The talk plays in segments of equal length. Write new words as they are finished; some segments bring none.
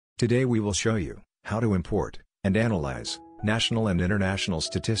Today we will show you how to import and analyze national and international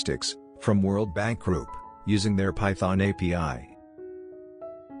statistics from World Bank Group using their Python API.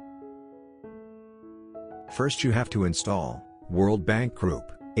 First you have to install World Bank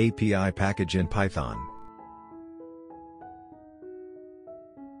Group API package in Python.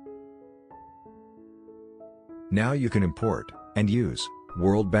 Now you can import and use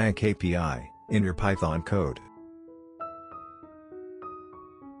World Bank API in your Python code.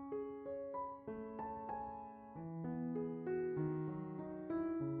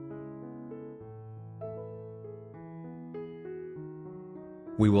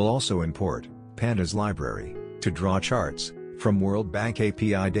 We will also import Pandas library to draw charts from World Bank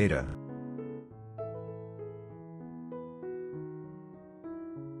API data.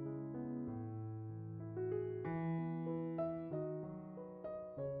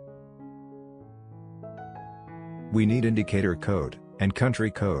 We need indicator code and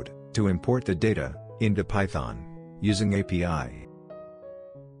country code to import the data into Python using API.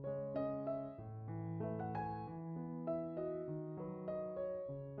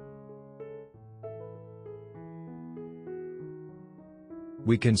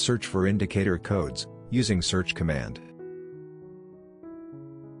 We can search for indicator codes using search command.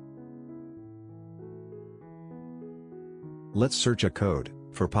 Let's search a code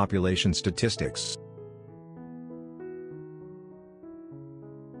for population statistics.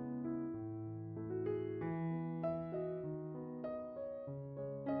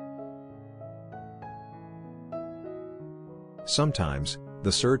 Sometimes,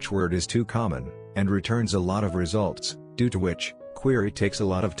 the search word is too common and returns a lot of results, due to which query takes a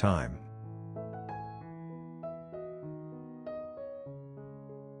lot of time.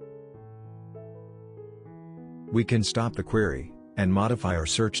 We can stop the query and modify our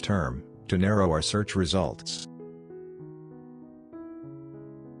search term to narrow our search results.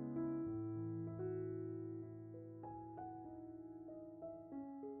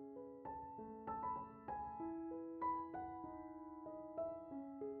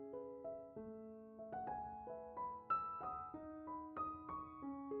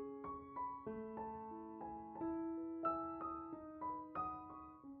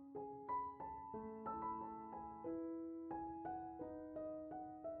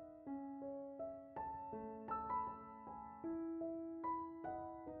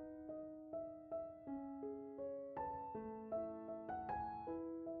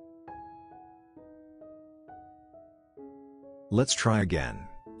 Let's try again,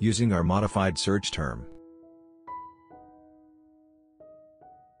 using our modified search term.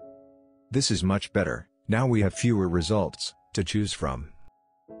 This is much better. Now we have fewer results to choose from.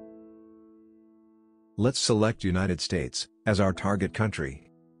 Let's select United States as our target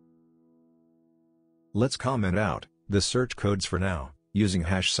country. Let's comment out the search codes for now, using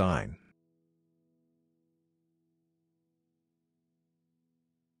 #.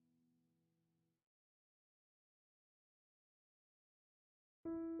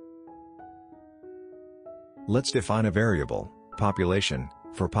 Let's define a variable, population,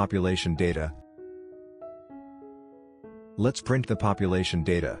 for population data. Let's print the population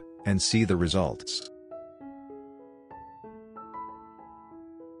data and see the results.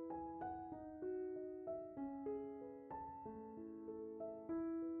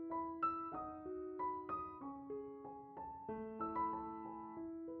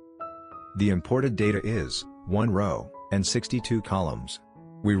 The imported data is 1 row and 62 columns.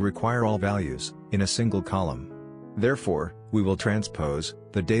 We require all values in a single column. Therefore, we will transpose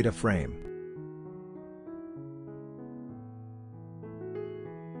the data frame.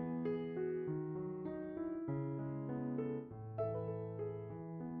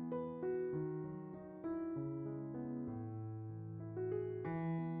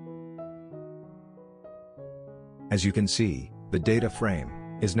 As you can see, the data frame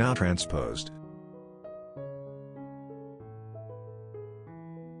is now transposed.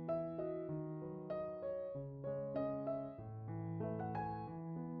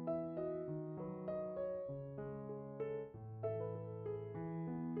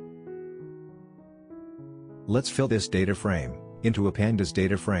 Let's fill this data frame into a Pandas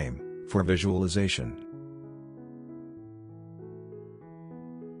data frame for visualization.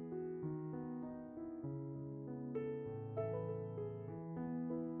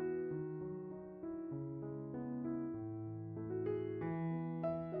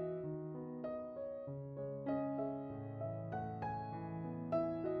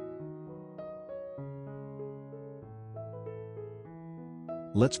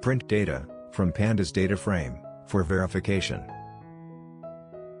 Let's print data from Pandas data frame for verification.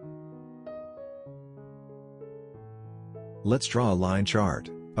 Let's draw a line chart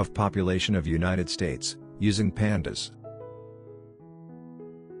of population of United States, using Pandas.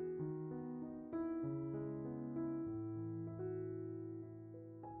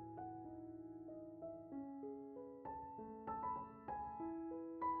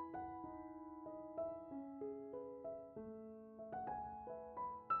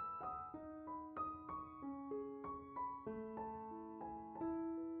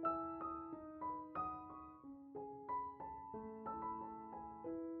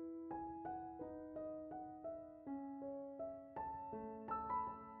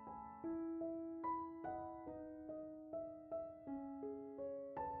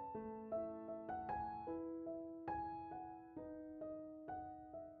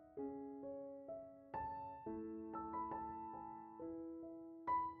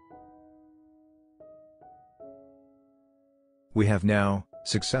 We have now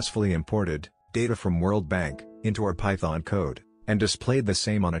successfully imported data from World Bank into our Python code, and displayed the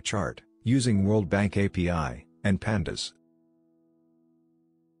same on a chart, using World Bank API and Pandas.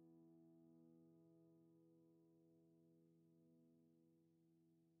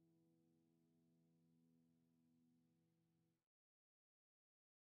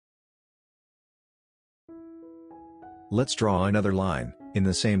 Let's draw another line in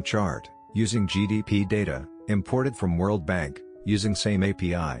the same chart, using GDP data, imported from World Bank, using same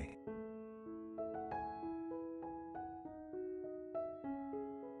API.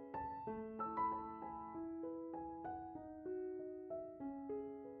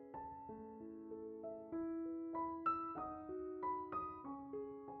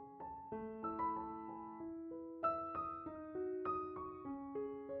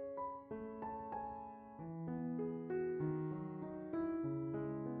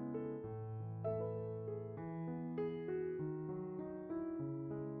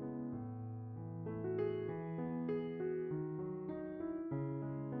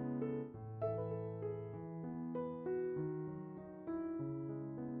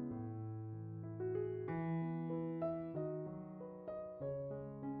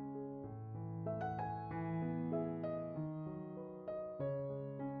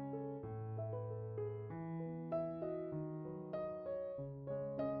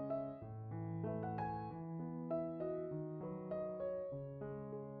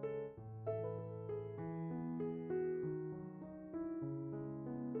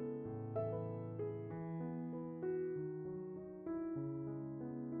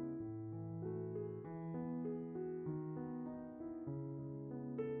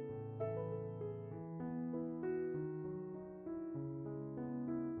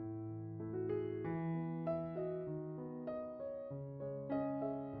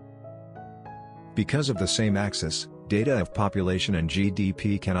 Because of the same axis, data of population and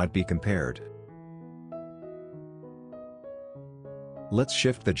GDP cannot be compared. Let's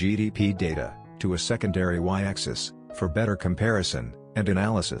shift the GDP data to a secondary y-axis for better comparison and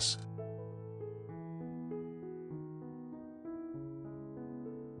analysis.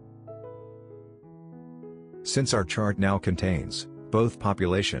 Since our chart now contains both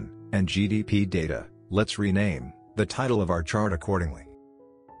population and GDP data, let's rename the title of our chart accordingly.